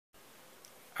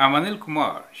I'm Anil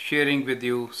Kumar, sharing with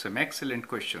you some excellent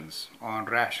questions on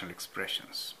rational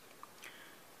expressions.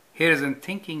 Here is a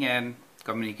thinking and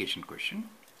communication question.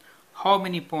 How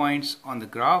many points on the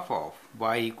graph of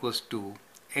y equals to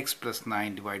x plus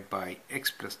 9 divided by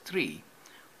x plus 3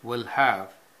 will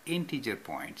have integer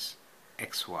points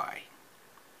xy?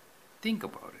 Think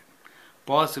about it.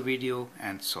 Pause the video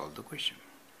and solve the question.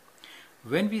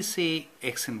 When we say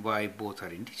x and y both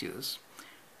are integers,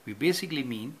 we basically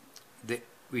mean that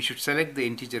we should select the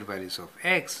integer values of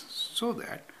x so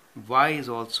that y is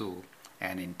also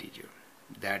an integer.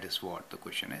 That is what the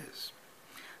question is.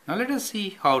 Now let us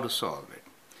see how to solve it.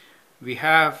 We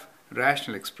have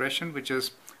rational expression which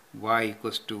is y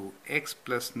equals to x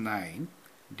plus 9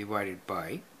 divided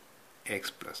by x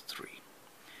plus 3.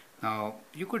 Now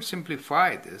you could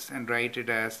simplify this and write it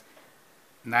as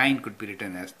 9 could be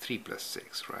written as 3 plus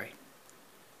 6, right?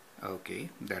 Okay,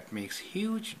 that makes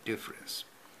huge difference.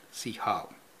 See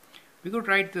how. We could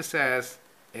write this as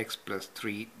x plus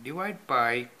 3 divided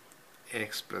by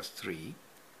x plus 3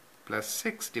 plus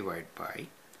 6 divided by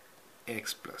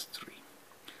x plus 3.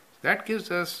 That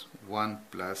gives us 1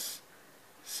 plus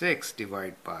 6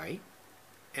 divided by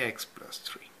x plus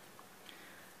 3.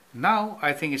 Now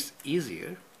I think it's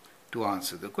easier to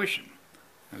answer the question.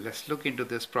 Now let's look into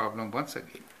this problem once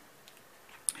again.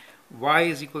 Y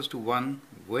is equals to 1,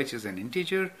 which is an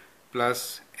integer,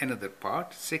 plus another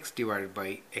part 6 divided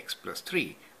by x plus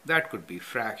 3. That could be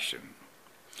fraction.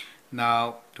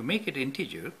 Now to make it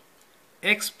integer,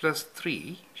 x plus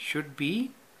 3 should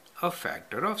be a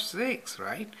factor of 6,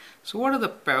 right? So what are the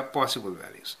possible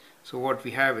values? So what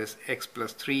we have is x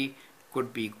plus 3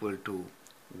 could be equal to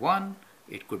 1,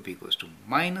 it could be equals to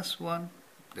minus 1,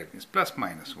 that means plus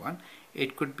minus 1,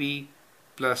 it could be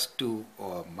plus 2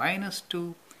 or minus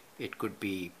 2, it could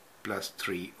be plus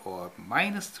 3 or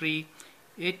minus 3,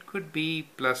 it could be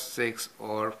plus 6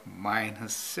 or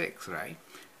minus 6, right?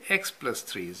 X plus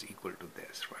 3 is equal to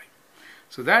this, right?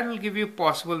 So that will give you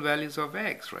possible values of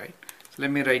x, right? So let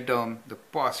me write down the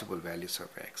possible values of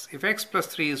x. If x plus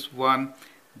 3 is 1,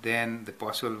 then the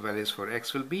possible values for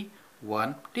x will be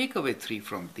 1. Take away 3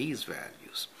 from these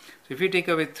values. So if you take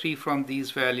away 3 from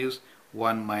these values,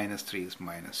 1 minus 3 is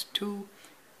minus 2.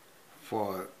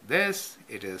 For this,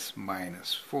 it is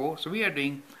minus 4. So we are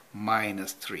doing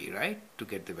minus 3, right, to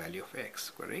get the value of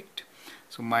x, correct?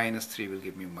 So minus 3 will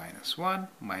give me minus 1,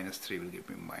 minus 3 will give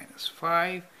me minus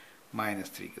 5, minus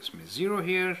 3 gives me 0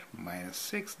 here, minus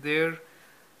 6 there,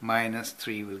 minus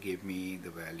 3 will give me the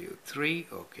value 3,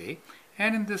 okay,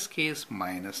 and in this case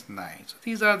minus 9. So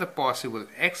these are the possible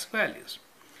x values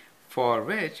for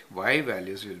which y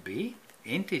values will be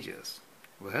integers.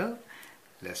 Well,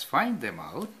 let's find them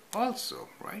out also,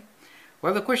 right?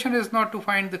 Well, the question is not to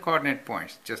find the coordinate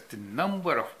points, just the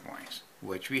number of points,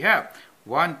 which we have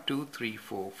 1, 2, 3,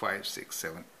 4, 5, 6,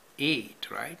 7, 8,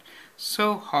 right?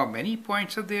 So how many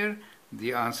points are there?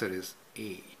 The answer is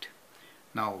 8.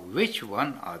 Now, which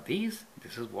one are these?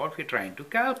 This is what we're trying to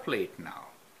calculate now.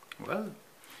 Well,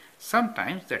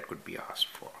 sometimes that could be asked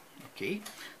for, okay?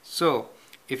 So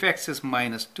if x is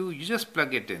minus 2, you just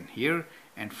plug it in here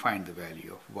and find the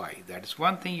value of y. That is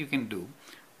one thing you can do.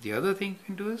 The other thing you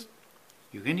can do is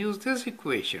you can use this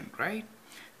equation, right?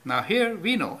 Now here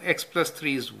we know x plus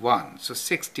 3 is 1. So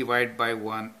 6 divided by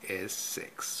 1 is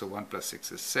 6. So 1 plus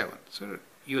 6 is 7. So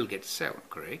you will get 7,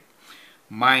 correct?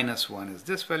 Minus 1 is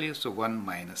this value. So 1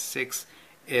 minus 6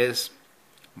 is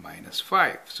minus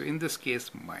 5. So in this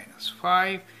case, minus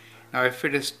 5. Now if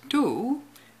it is 2,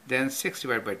 then 6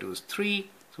 divided by 2 is 3.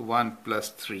 So 1 plus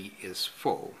 3 is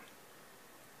 4.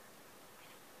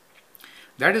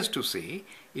 That is to say,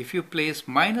 if you place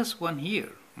minus 1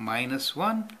 here, minus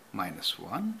 1,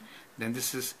 then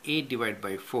this is 8 divided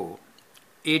by 4,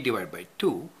 8 divided by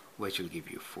 2, which will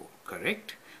give you 4,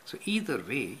 correct? So either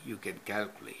way, you can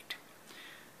calculate.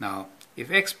 Now, if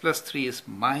x plus 3 is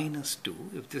minus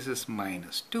 2, if this is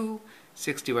minus 2,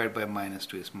 6 divided by minus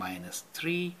 2 is minus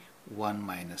 3, 1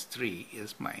 minus 3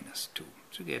 is minus 2.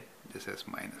 So get this as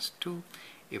minus 2.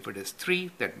 If it is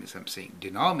 3, that means I'm saying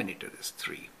denominator is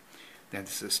 3. Then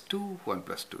this is 2, 1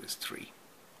 plus 2 is 3.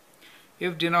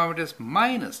 If denominator is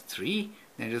minus 3,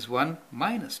 then it is 1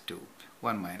 minus 2.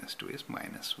 1 minus 2 is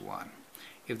minus 1.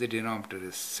 If the denominator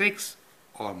is 6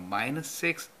 or minus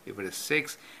 6, if it is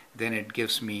 6, then it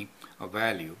gives me a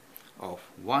value of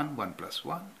 1, 1 plus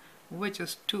 1, which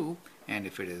is 2. And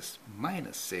if it is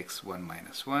minus 6, 1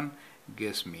 minus 1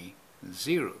 gives me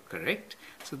 0, correct?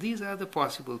 So these are the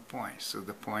possible points. So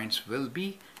the points will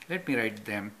be, let me write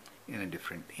them in a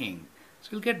different ink. So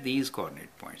we'll get these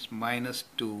coordinate points, minus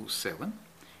 2, 7,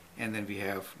 and then we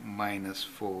have minus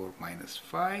 4, minus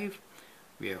 5,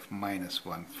 we have minus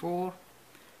 1, 4,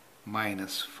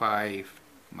 minus 5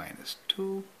 minus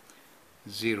 2,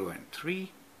 0 and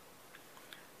 3,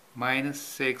 minus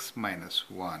 6 minus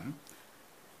 1,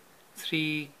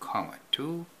 3 comma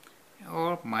 2,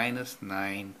 or minus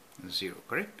 9, 0,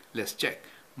 correct? Let's check.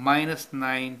 Minus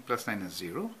 9 plus 9 is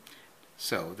 0,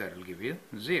 so that will give you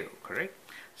 0, correct?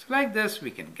 So like this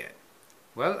we can get.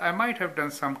 Well, I might have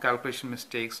done some calculation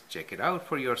mistakes. Check it out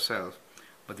for yourself.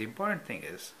 But the important thing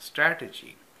is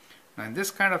strategy. Now in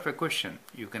this kind of a question,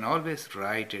 you can always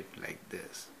write it like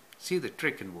this. See the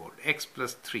trick involved. X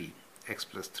plus 3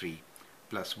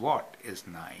 plus what is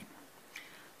 9.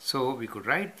 So we could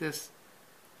write this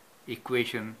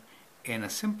equation in a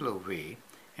simpler way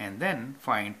and then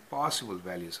find possible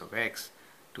values of x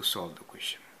to solve the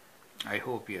question. I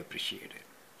hope you appreciate it.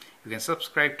 You can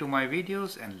subscribe to my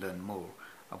videos and learn more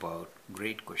about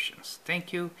great questions.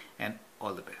 Thank you and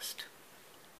all the best.